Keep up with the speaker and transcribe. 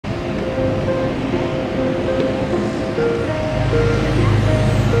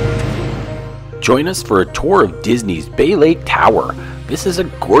Join us for a tour of Disney's Bay Lake Tower. This is a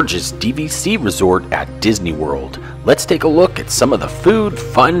gorgeous DVC resort at Disney World. Let's take a look at some of the food,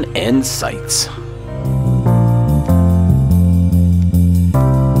 fun, and sights.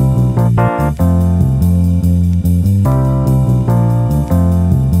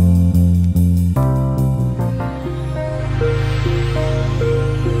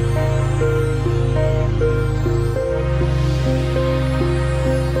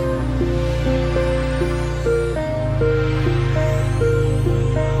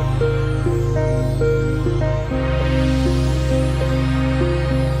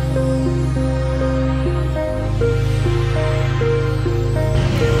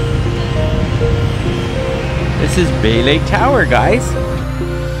 This is Bay Lake Tower, guys.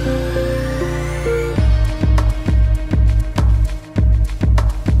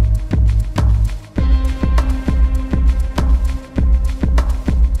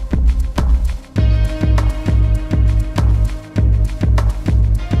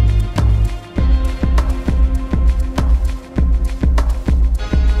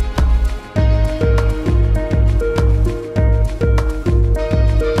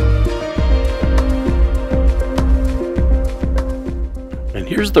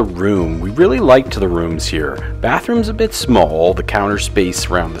 Here's the room. We really liked the rooms here. Bathroom's a bit small. The counter space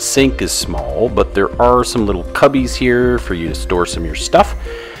around the sink is small, but there are some little cubbies here for you to store some of your stuff,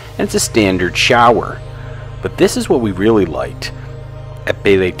 and it's a standard shower. But this is what we really liked. At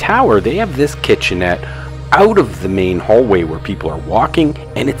Bay Lake Tower, they have this kitchenette out of the main hallway where people are walking,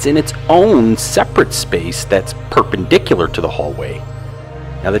 and it's in its own separate space that's perpendicular to the hallway.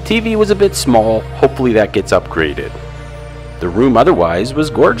 Now the TV was a bit small. Hopefully that gets upgraded. The room otherwise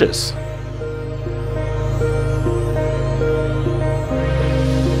was gorgeous.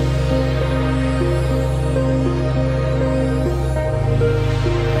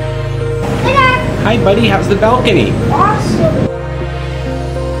 Hi buddy, how's the balcony? Awesome!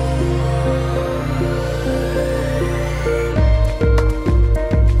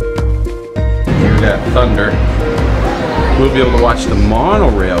 Hear that thunder. We'll be able to watch the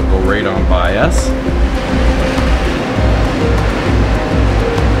monorail go right on by us.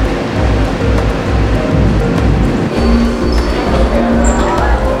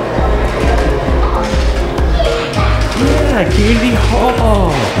 Community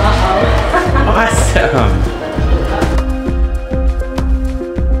Hall! Awesome!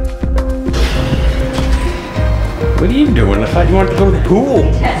 What are you doing? I thought you wanted to go to the pool.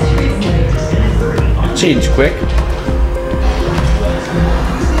 I'll change quick.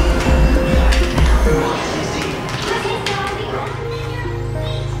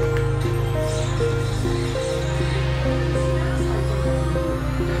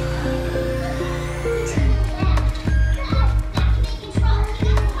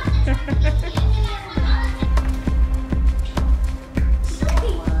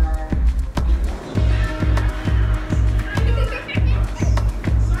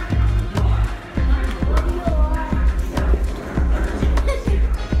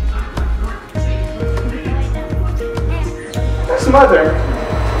 Mother,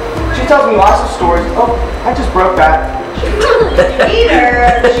 she tells me lots of stories. Oh, I just broke that.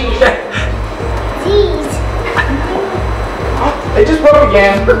 Peter! Jeez. Oh, it just broke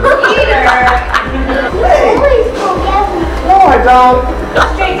again. Peter! Hey! No, I don't.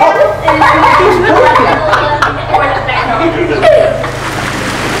 Straight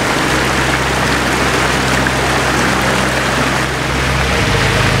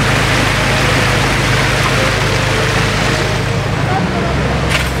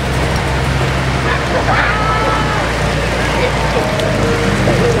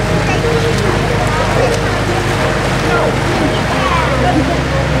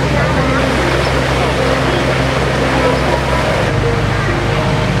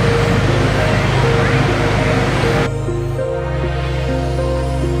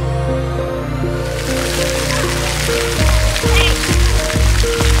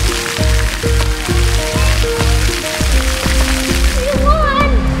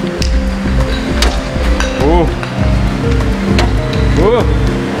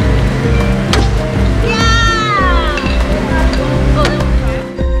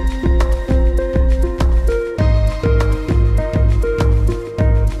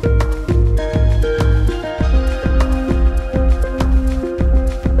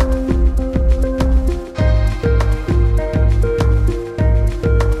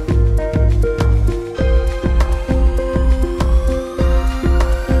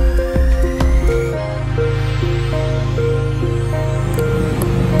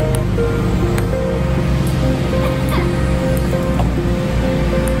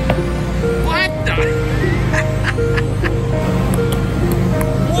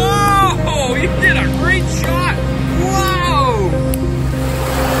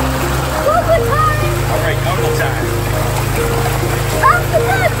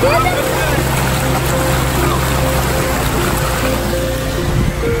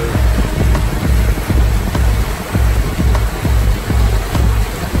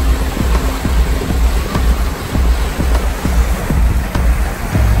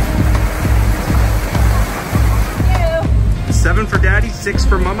 6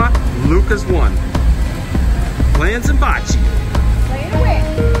 for Mama, Luca's 1. Playing some bocce. Playing away.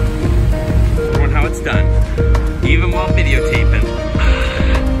 Showing how it's done. Even while videotaping.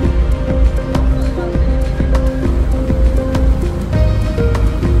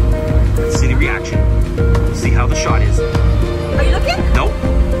 Let's see the reaction. See how the shot is. Are you looking? Nope.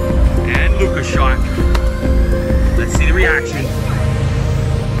 And Luca's shot. Let's see the reaction.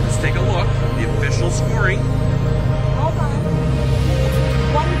 Let's take a look. The official scoring. Hold on.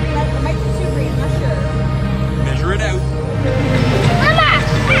 One green, it might be two green, I'm not sure. Measure it out. Mama!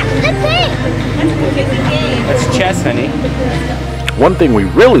 The thing! That's a kissing game. That's chess, honey. One thing we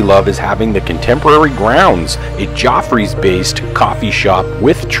really love is having the Contemporary Grounds, a Joffrey's-based coffee shop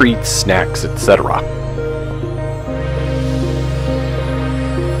with treats, snacks, etc.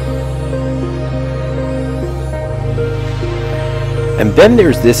 And then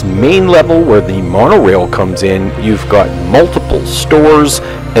there's this main level where the monorail comes in. You've got multiple stores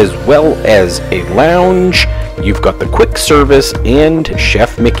as well as a lounge. You've got the quick service and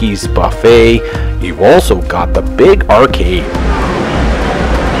Chef Mickey's buffet. You've also got the big arcade.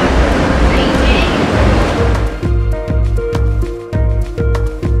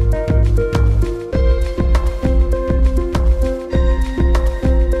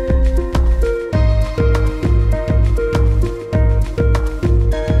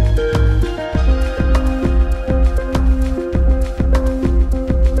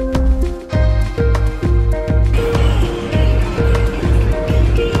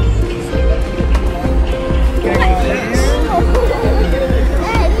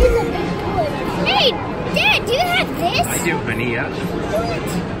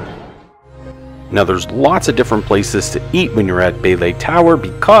 Now there's lots of different places to eat when you're at Ballet Tower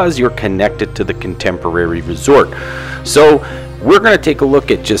because you're connected to the Contemporary Resort. So we're going to take a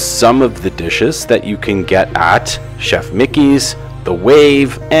look at just some of the dishes that you can get at Chef Mickey's, The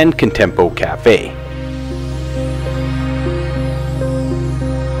Wave, and Contempo Café.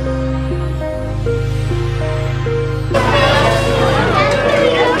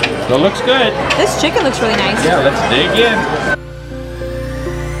 That looks good. This chicken looks really nice. Yeah, let's dig in.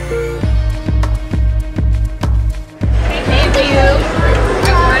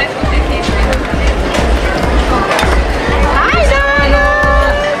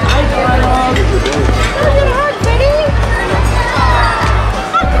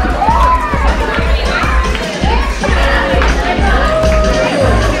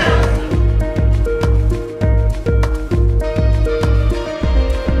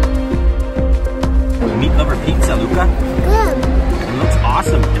 Meat lover pizza, Luca. Good. It looks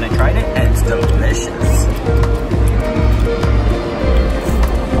awesome, and I tried it, and it's delicious.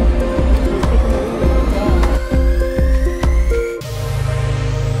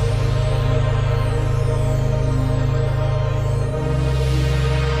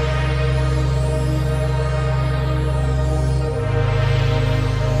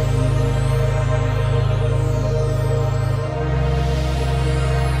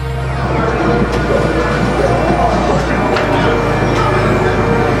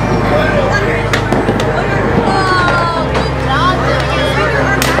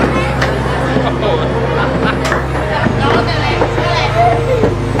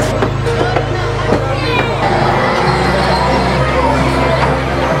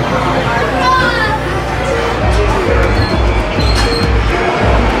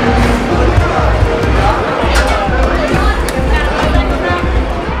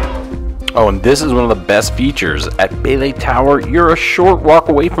 Oh, and this is one of the best features. At Ballet Tower, you're a short walk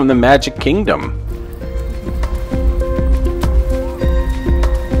away from the Magic Kingdom.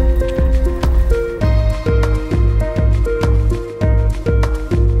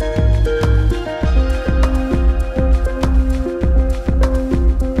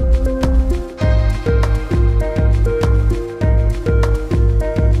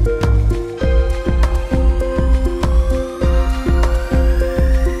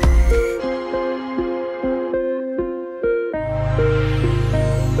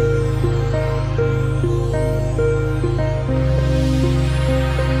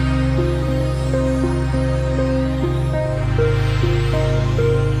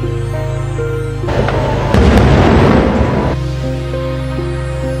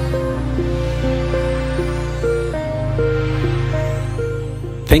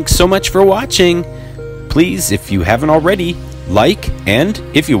 Thanks so much for watching. Please, if you haven't already, like, and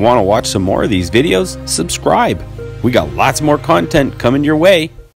if you want to watch some more of these videos, subscribe. We got lots more content coming your way.